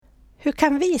Hur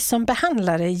kan vi som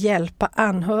behandlare hjälpa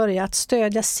anhöriga att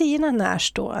stödja sina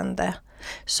närstående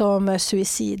som är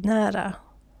suicidnära?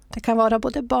 Det kan vara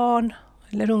både barn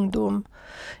eller ungdom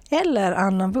eller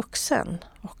annan vuxen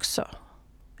också.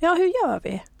 Ja, hur gör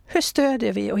vi? Hur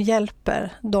stödjer vi och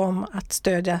hjälper dem att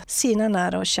stödja sina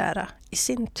nära och kära i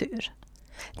sin tur?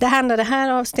 Det handlar det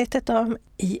här avsnittet om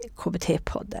i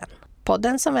KBT-podden.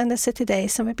 Podden som vänder sig till dig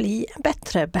som vill bli en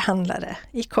bättre behandlare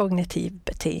i kognitiv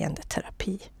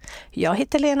beteendeterapi. Jag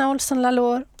heter Lena Olsson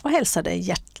Lalor och hälsar dig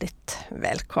hjärtligt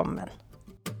välkommen.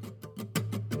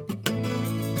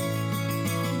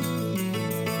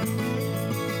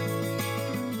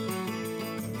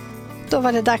 Då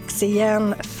var det dags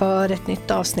igen för ett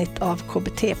nytt avsnitt av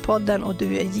KBT-podden och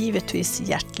du är givetvis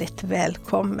hjärtligt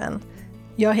välkommen.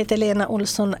 Jag heter Lena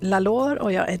Olsson Lalor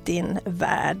och jag är din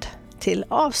värd till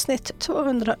avsnitt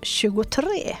 223.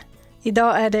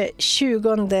 Idag är det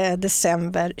 20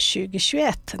 december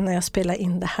 2021 när jag spelar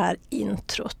in det här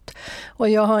introt. Och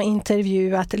jag har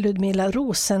intervjuat Ludmilla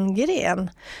Rosengren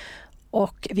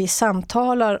och vi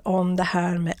samtalar om det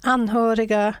här med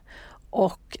anhöriga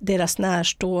och deras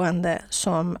närstående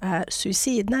som är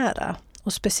suicidnära.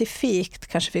 Och specifikt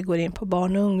kanske vi går in på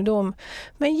barn och ungdom,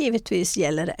 men givetvis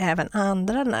gäller det även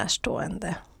andra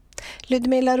närstående.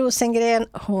 Ludmilla Rosengren,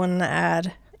 hon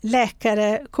är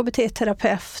läkare,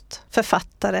 KBT-terapeut,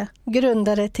 författare,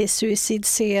 grundare till Suicide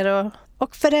Zero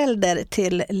och förälder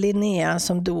till Linnea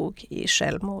som dog i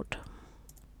självmord.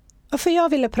 Varför jag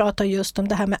ville prata just om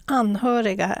det här med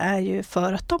anhöriga är ju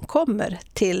för att de kommer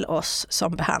till oss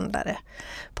som behandlare.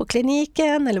 På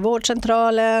kliniken eller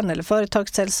vårdcentralen eller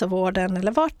företagshälsovården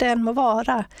eller vart det än må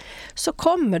vara så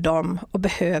kommer de och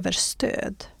behöver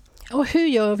stöd. Och hur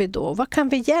gör vi då? Vad kan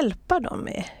vi hjälpa dem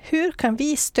med? Hur kan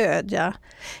vi stödja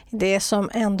det som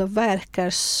ändå verkar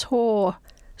så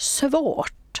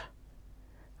svårt?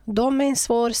 De är i en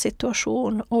svår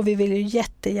situation och vi vill ju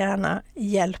jättegärna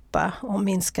hjälpa och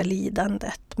minska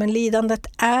lidandet. Men lidandet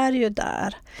är ju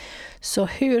där. Så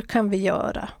hur kan vi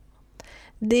göra?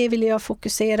 Det vill jag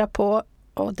fokusera på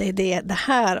och det är det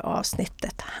här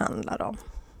avsnittet handlar om.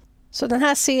 Så den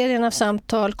här serien av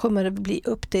samtal kommer att bli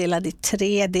uppdelad i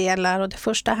 3 delar och det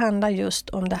första handlar just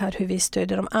om det här hur vi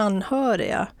stödjer de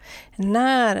anhöriga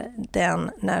när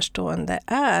den närstående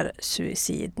är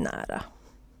suicidnära.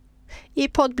 I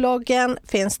poddbloggen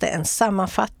finns det en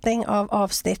sammanfattning av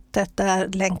avsnittet. Där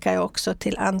länkar jag också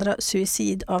till andra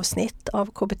suicidavsnitt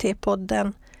av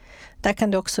KBT-podden. Där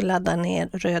kan du också ladda ner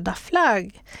Röda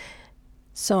flagg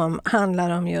som handlar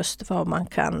om just vad man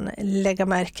kan lägga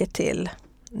märke till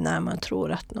när man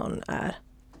tror att någon är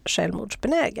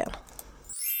självmordsbenägen.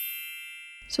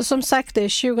 Så som sagt, det är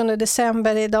 20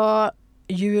 december idag.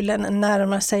 Julen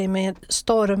närmar sig med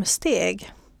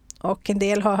stormsteg. Och en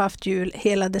del har haft jul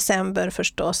hela december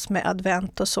förstås med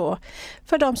advent och så.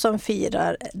 För de som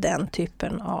firar den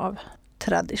typen av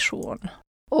tradition.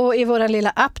 Och i våra lilla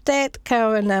update kan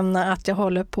jag väl nämna att jag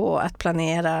håller på att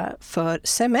planera för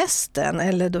semestern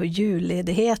eller då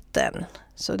julledigheten.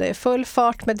 Så det är full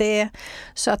fart med det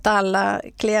så att alla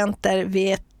klienter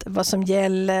vet vad som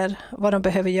gäller, vad de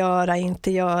behöver göra,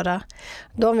 inte göra.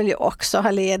 De vill ju också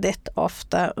ha ledigt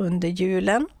ofta under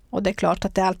julen. Och det är klart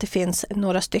att det alltid finns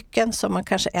några stycken som man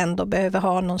kanske ändå behöver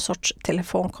ha någon sorts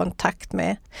telefonkontakt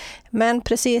med. Men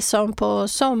precis som på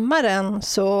sommaren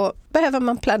så behöver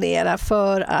man planera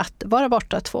för att vara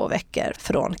borta 2 veckor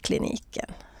från kliniken.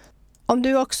 Om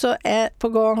du också är på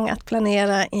gång att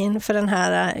planera inför den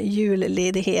här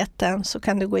julledigheten så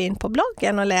kan du gå in på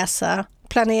bloggen och läsa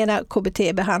Planera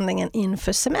KBT-behandlingen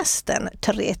inför semestern.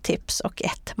 3 tips och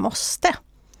 1 måste.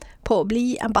 På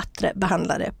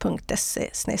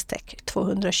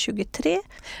blienbattrebehandlare.se/223.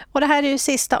 Och det här är ju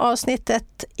sista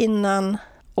avsnittet innan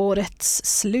årets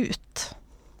slut.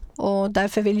 Och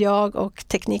därför vill jag och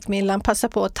Teknikmillan passa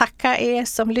på att tacka er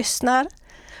som lyssnar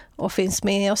och finns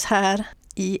med oss här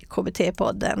i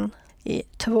KBT-podden. I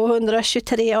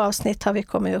 223 avsnitt har vi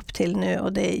kommit upp till nu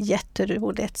och det är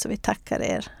jätteroligt så vi tackar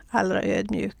er allra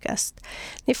ödmjukast.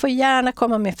 Ni får gärna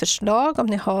komma med förslag om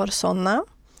ni har sådana.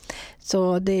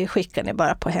 Så det skickar ni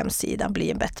bara på hemsidan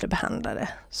Bli en bättre behandlare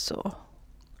så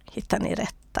hittar ni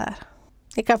rätt där.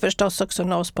 Ni kan förstås också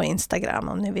nå oss på Instagram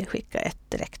om ni vill skicka ett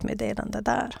direktmeddelande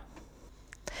där.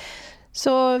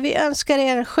 Så vi önskar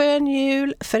er en skön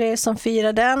jul för er som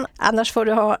firar den. Annars får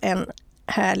du ha en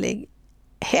härlig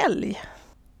helg.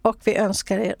 Och vi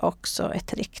önskar er också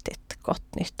ett riktigt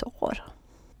gott nytt år.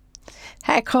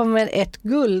 Här kommer ett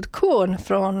guldkorn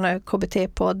från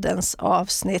KBT-poddens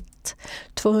avsnitt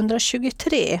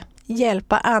 223.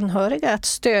 Hjälpa anhöriga att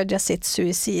stödja sitt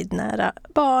suicidnära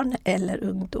barn eller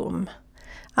ungdom.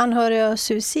 Anhöriga och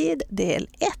suicid del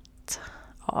 1.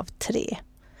 av 3.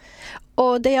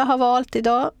 Och det jag har valt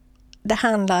idag, det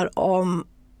handlar om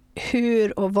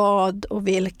hur och vad och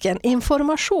vilken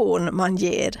information man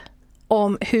ger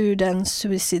om hur den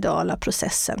suicidala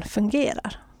processen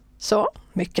fungerar. Så,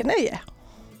 mycket nöje!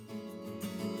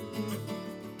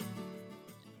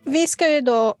 Vi ska ju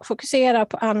då fokusera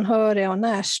på anhöriga och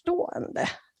närstående.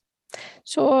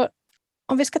 Så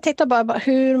om vi ska titta bara på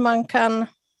hur man kan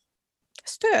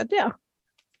stödja.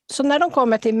 Så när de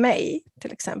kommer till mig,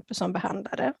 till exempel som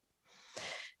behandlare,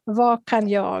 vad kan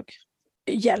jag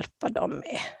hjälpa dem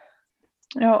med?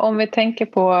 Ja, om vi tänker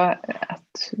på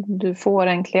att du får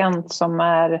en klient som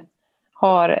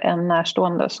har en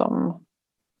närstående som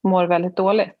mår väldigt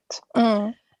dåligt.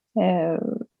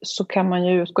 Så kan man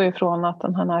ju utgå ifrån att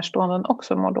den här närståenden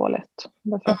också mår dåligt.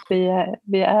 Därför att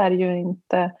vi är ju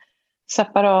inte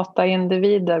separata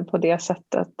individer på det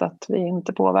sättet att vi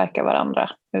inte påverkar varandra.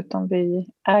 Utan vi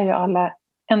är ju alla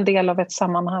en del av ett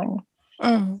sammanhang.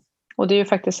 Och det är ju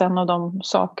faktiskt en av de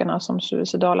sakerna som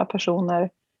suicidala personer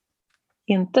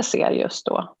inte ser just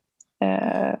då.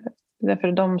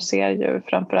 Därför de ser ju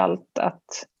framförallt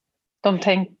att de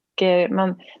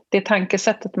tänker, det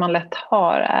tankesättet man lätt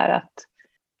har är att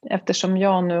eftersom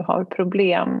jag nu har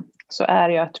problem så är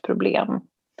jag ett problem.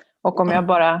 Och om jag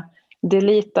bara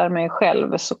deletar mig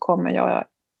själv så kommer jag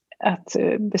att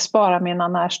bespara mina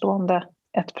närstående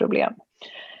ett problem.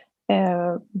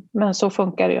 Men så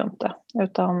funkar det ju inte.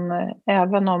 Utan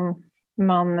även om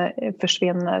man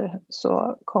försvinner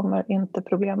så kommer inte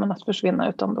problemen att försvinna,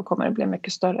 utan då kommer det bli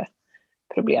mycket större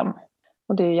problem.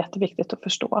 Och det är jätteviktigt att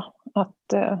förstå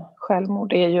att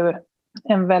självmord är ju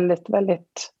en väldigt,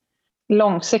 väldigt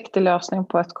långsiktig lösning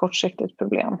på ett kortsiktigt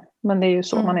problem. Men det är ju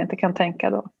så man inte kan tänka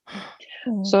då.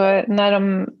 Så när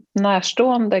de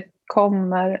närstående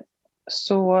kommer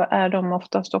så är de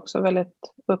oftast också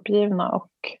väldigt uppgivna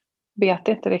och vet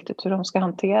inte riktigt hur de ska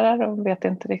hantera det. De vet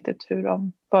inte riktigt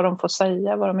vad de får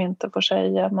säga, vad de inte får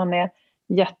säga. Man är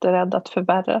jätterädd att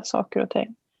förvärra saker och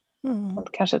ting. Man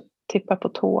kanske tippar på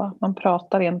tå. Man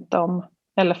pratar inte om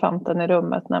elefanten i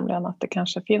rummet, nämligen att det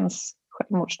kanske finns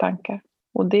självmordstankar.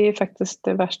 Och det är faktiskt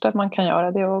det värsta man kan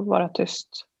göra, det är att vara tyst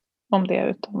om det.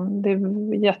 Utan det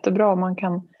är jättebra om man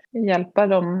kan hjälpa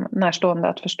de närstående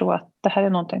att förstå att det här är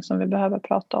någonting som vi behöver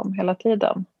prata om hela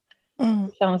tiden.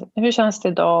 Hur känns det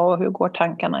idag och hur går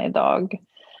tankarna idag?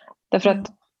 Därför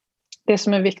att det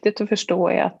som är viktigt att förstå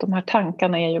är att de här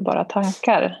tankarna är ju bara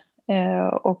tankar.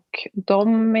 Och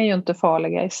de är ju inte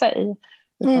farliga i sig.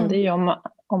 Utan det är ju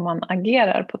om man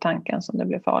agerar på tanken som det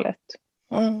blir farligt.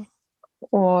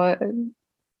 Och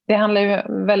det handlar ju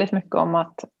väldigt mycket om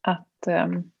att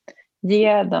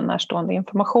ge den närstående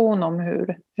information om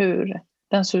hur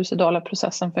den suicidala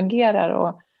processen fungerar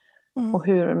och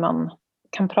hur man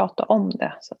kan prata om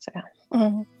det, så att säga.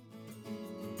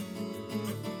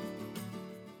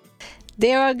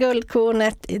 Det var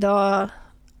Guldkornet idag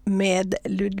med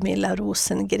Ludmilla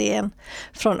Rosengren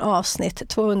från avsnitt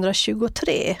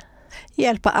 223.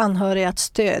 Hjälpa anhöriga att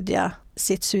stödja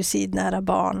sitt suicidnära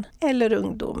barn eller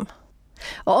ungdom.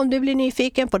 Och om du blir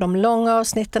nyfiken på de långa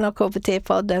avsnitten av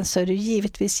KBT-podden så är du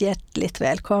givetvis hjärtligt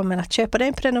välkommen att köpa dig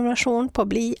en prenumeration på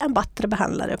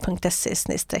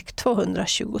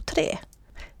blienbattrebehandlare.se/223.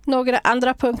 Några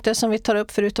andra punkter som vi tar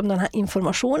upp förutom den här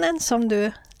informationen som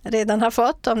du redan har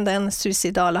fått om den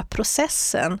suicidala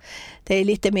processen. Det är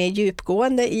lite mer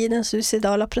djupgående i den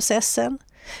suicidala processen.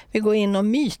 Vi går in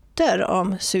om myter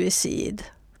om suicid.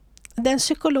 Den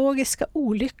psykologiska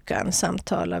olyckan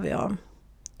samtalar vi om.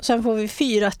 Sen får vi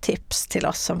 4 tips till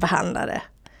oss som behandlare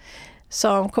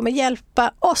som kommer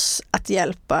hjälpa oss att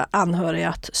hjälpa anhöriga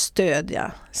att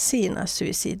stödja sina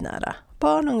suicidnära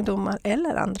barn, ungdomar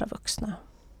eller andra vuxna.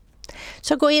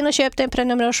 Så gå in och köp en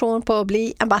prenumeration på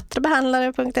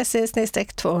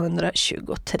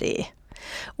blienbattrebehandlare.se/223.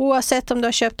 Oavsett om du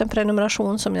har köpt en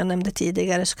prenumeration som jag nämnde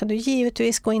tidigare så kan du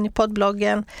givetvis gå in i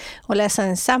poddbloggen och läsa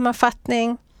en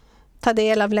sammanfattning. Ta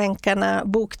del av länkarna,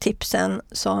 boktipsen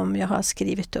som jag har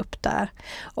skrivit upp där.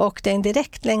 Och det är en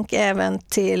direktlänk även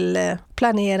till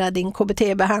planera din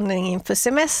KBT-behandling inför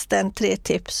semestern. 3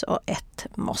 tips och 1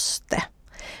 måste.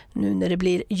 Nu när det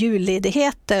blir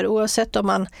julledigheter, oavsett om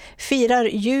man firar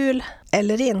jul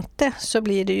eller inte, så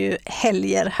blir det ju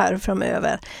helger här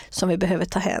framöver som vi behöver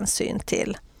ta hänsyn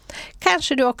till.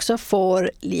 Kanske du också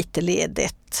får lite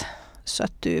ledigt så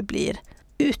att du blir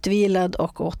utvilad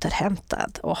och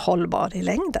återhämtad och hållbar i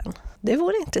längden. Det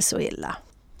vore inte så illa.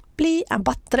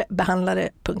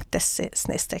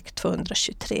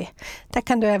 blienbattrebehandlare.se/223. Där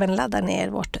kan du även ladda ner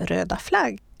vårt röda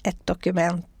flagg, ett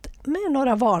dokument med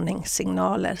några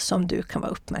varningssignaler som du kan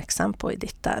vara uppmärksam på i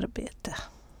ditt arbete.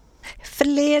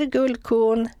 Fler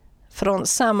guldkorn från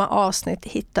samma avsnitt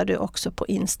hittar du också på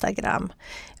Instagram.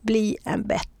 Bli en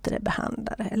bättre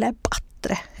behandlare, eller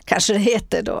bättre kanske det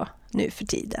heter då nu för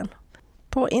tiden,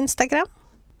 på Instagram.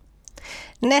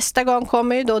 Nästa gång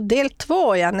kommer ju då del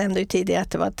 2. Jag nämnde ju tidigare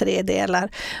att det var 3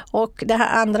 delar. Och det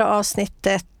här andra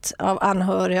avsnittet av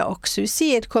anhöriga och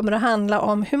suicid kommer att handla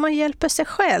om hur man hjälper sig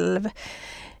själv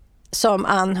som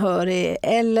anhörig,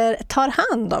 eller tar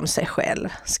hand om sig själv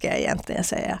ska jag egentligen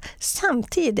säga,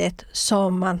 samtidigt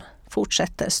som man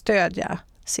fortsätter stödja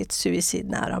sitt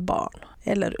suicidnära barn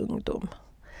eller ungdom.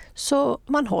 Så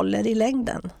man håller i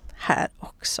längden här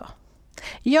också.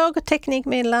 Jag och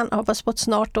Teknikmillan hoppas på ett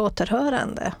snart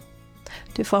återhörande.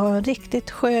 Du får ha en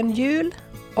riktigt skön jul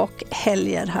och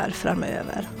helger här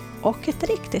framöver. Och ett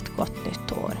riktigt gott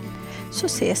nytt år. Så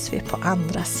ses vi på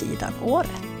andra sidan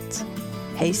året.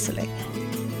 Hej så länge.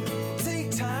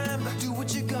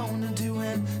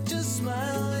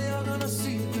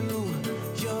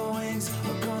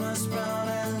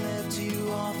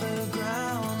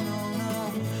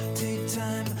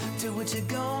 What you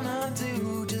gonna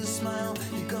do? Just smile,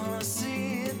 you're gonna see.